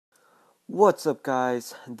What's up,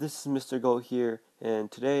 guys? This is Mr. Goat here, and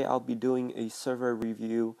today I'll be doing a server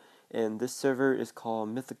review, and this server is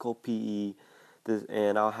called MythicalPE,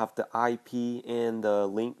 and I'll have the IP and the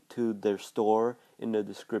link to their store in the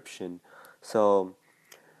description. So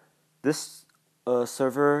this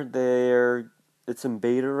server, it's in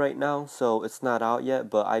beta right now, so it's not out yet,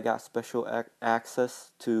 but I got special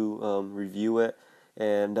access to review it,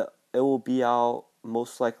 and it will be out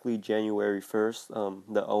most likely January 1st.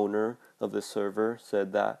 The owner of the server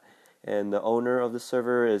said that, and the owner of the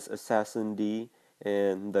server is Assassin D,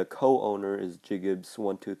 and the co-owner is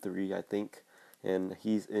Jigibs123, I think, and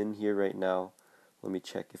he's in here right now. Let me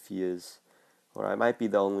check if he is, or I might be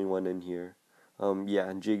the only one in here. Yeah,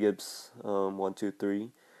 and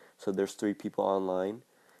Jigibs123. So there's 3 people online,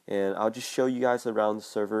 and I'll just show you guys around the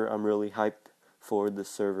server. I'm really hyped for the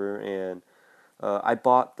server, and I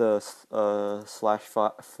bought the slash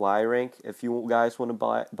fly rank. If you guys want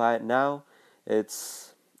to buy it now,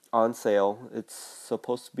 it's on sale. It's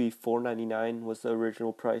supposed to be $4.99 was the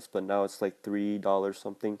original price, but now it's like $3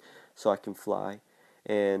 something, so I can fly.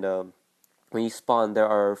 And when you spawn, there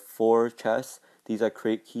are 4 chests. These are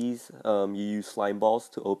crate keys. You use slime balls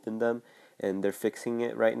to open them, and they're fixing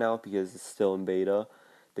it right now because it's still in beta.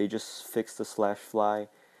 They just fixed the slash fly,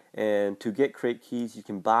 and to get crate keys, you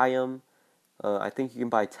can buy them. I think you can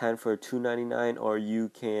buy 10 for $2.99, or you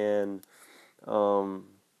can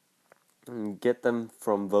get them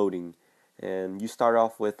from voting. And you start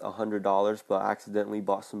off with $100, but I accidentally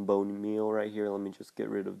bought some bone meal right here. Let me just get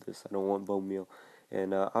rid of this. I don't want bone meal.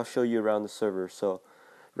 And I'll show you around the server. So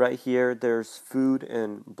right here, there's food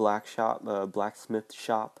and blacksmith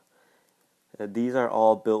shop. These are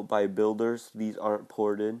all built by builders. These aren't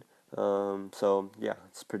ported. So yeah,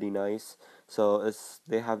 it's pretty nice. So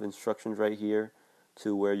they have instructions right here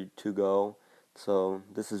to where to go. So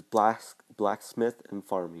this is blacksmith and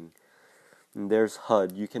farming. And there's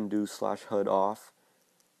HUD. You can do /HUD off,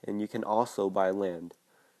 and you can also buy land.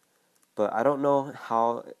 But I don't know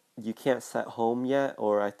how you can't set home yet,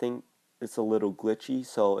 or I think it's a little glitchy,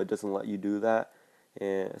 so it doesn't let you do that.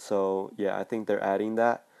 And so yeah, I think they're adding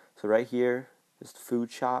that. So right here is the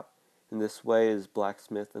food shop, and this way is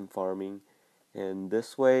blacksmith and farming, and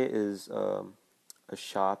this way is a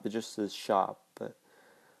shop. It just says shop, but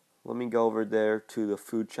let me go over there to the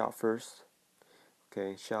food shop first.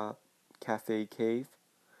 Okay, shop, cafe, cave.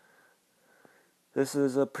 This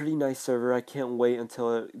is a pretty nice server. I can't wait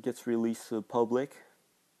until it gets released to the public.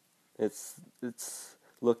 It's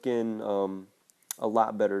looking a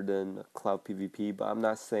lot better than Cloud PvP, but I'm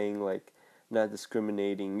not saying like not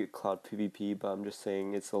discriminating Cloud PvP, but I'm just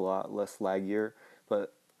saying it's a lot less laggier.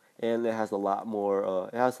 And it has a lot more.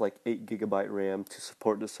 It has like 8 GB RAM to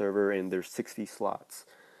support the server, and there's 60 slots.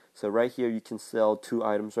 So right here you can sell 2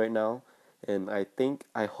 items right now, and I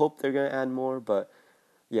hope they're gonna add more, but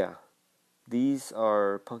yeah. These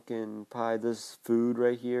are pumpkin pie. This is food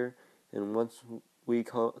right here, and once we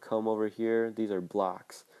come over here, these are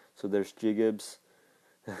blocks. So there's Jigibs.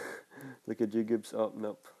 Look at Jigibs. Oh,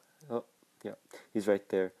 nope. Oh, yeah, he's right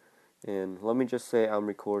there. And let me just say I'm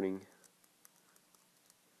recording.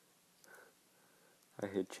 I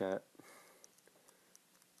hit chat.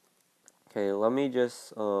 Okay, let me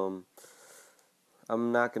just, I'm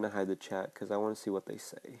not gonna hide the chat because I want to see what they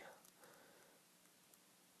say.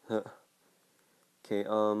 Okay,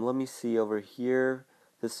 let me see over here.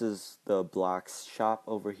 This is the blocks shop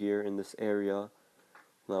over here in this area.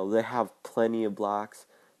 Now they have plenty of blocks.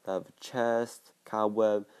 They have a chest,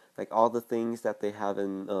 cobweb, like all the things that they have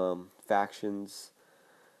in factions,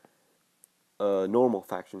 normal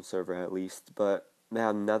faction server at least. But they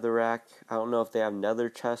have netherrack. I don't know if they have nether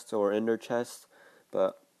chests or ender chests,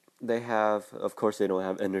 but they have. Of course, they don't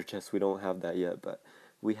have ender chests. We don't have that yet, but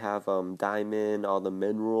we have diamond, all the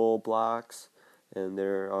mineral blocks. And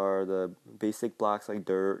there are the basic blocks like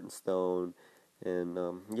dirt and stone, and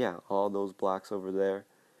yeah, all those blocks over there.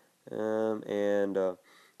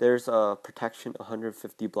 There's a protection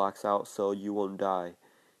 150 blocks out, so you won't die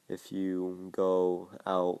if you go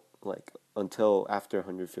out like until after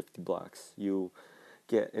 150 blocks. You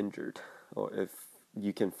get injured, or if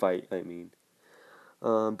you can fight, I mean.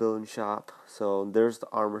 Building shop. So there's the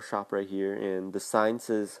armor shop right here, and the sign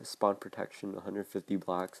says spawn protection 150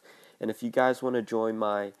 blocks. And if you guys want to join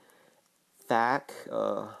my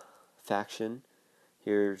faction,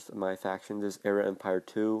 here's my faction. This is Era Empire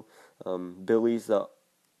 2. Billy's the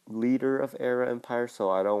leader of Era Empire, so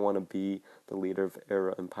I don't want to be the leader of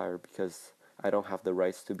Era Empire because I don't have the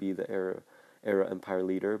rights to be the Era Empire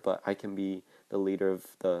leader, but I can be the leader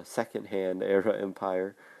of the second-hand Era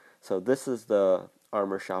Empire. So this is the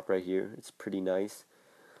armor shop right here. It's pretty nice.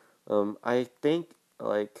 I think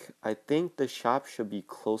like I think the shop should be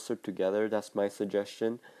closer together. That's my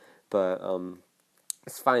suggestion, but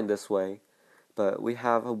it's fine this way. But we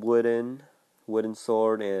have a wooden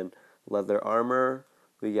sword and leather armor.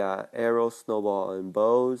 We got arrows, snowball, and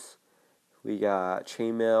bows. We got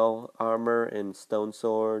chainmail armor and stone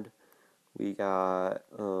sword. We got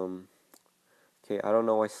okay, I don't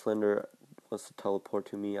know why Slender wants to teleport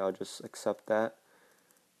to me. I'll just accept that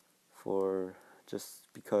for just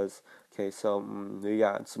because. Okay, so we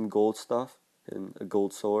got some gold stuff and a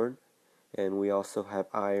gold sword, and we also have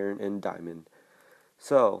iron and diamond.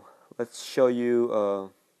 So let's show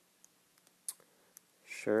you.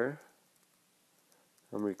 Sure,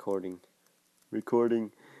 I'm recording.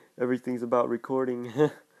 Recording. Everything's about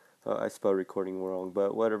recording. I spelled recording wrong,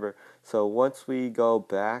 but whatever. So once we go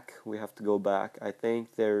back, we have to go back. I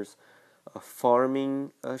think there's a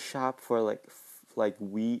farming shop for like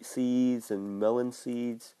wheat seeds and melon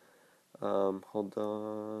seeds. Hold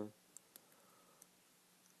on.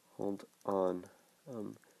 Hold on.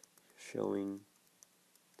 Showing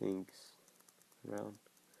things around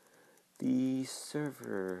the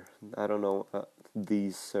server. I don't know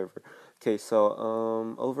the server. Okay, so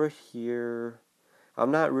over here,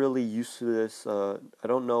 I'm not really used to this. I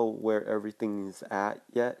don't know where everything is at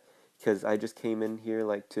yet because I just came in here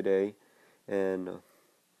like today. And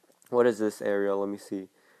what is this area? Let me see.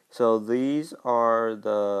 So these are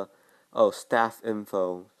the staff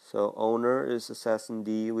info. So owner is Assassin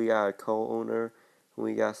D. We got a co-owner.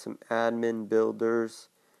 We got some admin builders,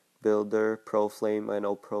 builder, Proflame. I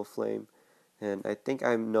know Proflame, and I think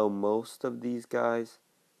I know most of these guys.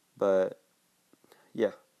 But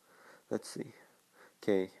yeah, let's see.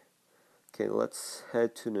 Okay, let's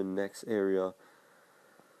head to the next area.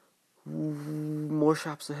 More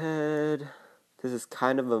shops ahead. This is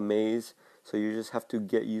kind of a maze, so you just have to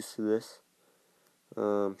get used to this.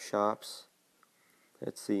 Shops.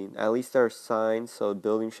 Let's see. At least there are signs, so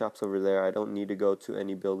building shops over there. I don't need to go to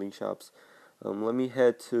any building shops. Let me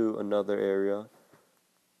head to another area.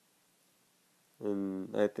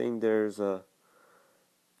 And I think there's a...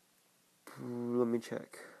 Let me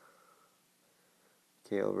check.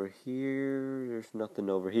 Okay, over here, there's nothing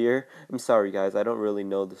over here. I'm sorry guys, I don't really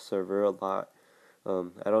know the server a lot.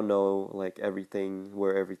 I don't know like everything,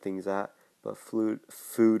 where everything's at. But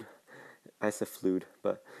food, I said food,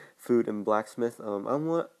 but food and blacksmith.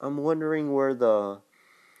 I'm wondering where the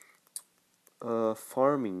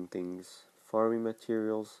farming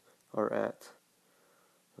materials are at.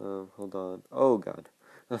 Hold on. Oh god.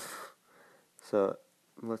 So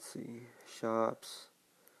let's see, shops.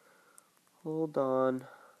 Hold on.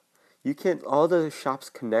 All the shops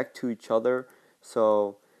connect to each other,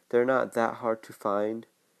 so they're not that hard to find,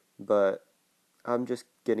 but I'm just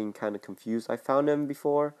getting kind of confused. I found them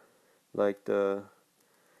before, like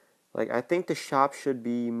I think the shop should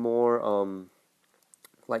be more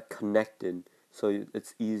like connected, so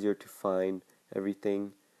it's easier to find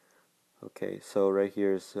everything. Okay, so right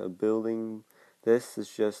here is a building. This is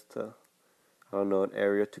just I don't know, an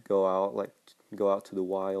area to go out, like go out to the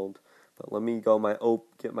wild. But let me get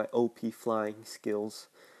my OP flying skills.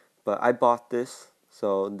 But I bought this,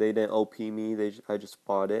 so they didn't OP me. I just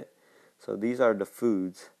bought it. So these are the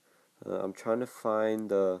foods. I'm trying to find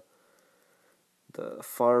the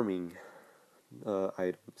farming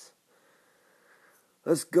items.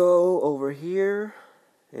 Let's go over here,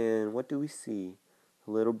 and what do we see?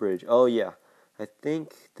 A little bridge. Oh yeah, I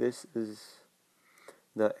think this is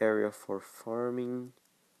the area for farming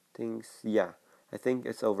things. Yeah, I think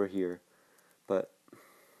it's over here, but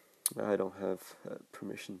I don't have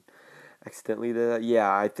permission. Accidentally did that.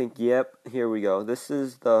 Yeah, I think, yep, here we go. This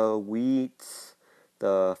is the wheat,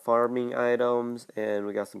 the farming items, and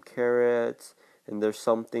we got some carrots, and there's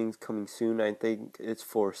some things coming soon. I think it's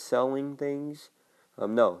for selling things.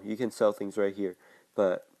 No, you can sell things right here,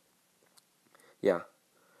 but yeah.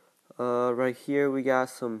 Right here we got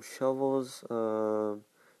some shovels,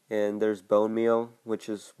 and there's bone meal, which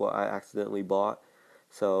is what I accidentally bought.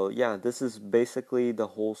 So yeah, this is basically the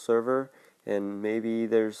whole server, and maybe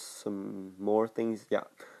there's some more things. Yeah,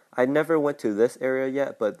 I never went to this area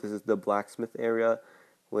yet, but this is the blacksmith area,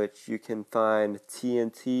 which you can find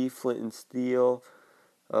TNT, flint and steel,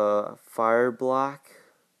 fire block.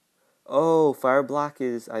 Oh, fire block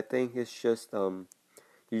is, I think it's just you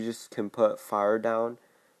just can put fire down.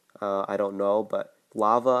 I don't know, but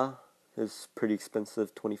lava is pretty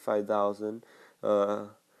expensive, 25,000. I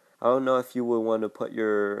don't know if you would want to put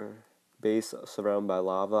your base surrounded by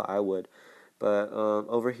lava. I would, but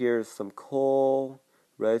over here is some coal,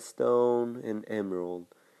 redstone, and emerald,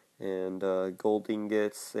 and gold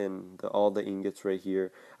ingots and all the ingots right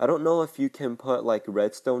here. I don't know if you can put like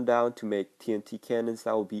redstone down to make TNT cannons.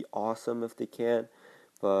 That would be awesome if they can,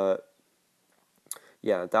 but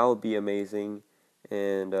yeah, that would be amazing.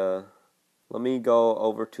 And let me go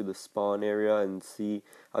over to the spawn area and see.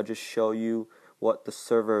 I'll just show you what the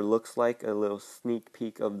server looks like, a little sneak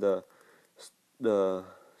peek of the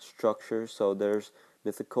structure. So there's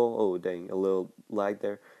Mythical. Oh dang, a little lag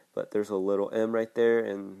there, but there's a little M right there,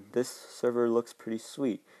 and this server looks pretty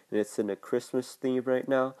sweet. And it's in a Christmas theme right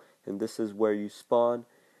now, and this is where you spawn.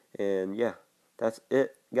 And yeah, that's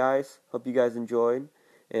it, guys. Hope you guys enjoyed,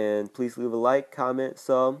 and please leave a like, comment,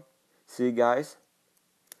 sub. See you guys.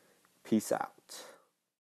 Peace out.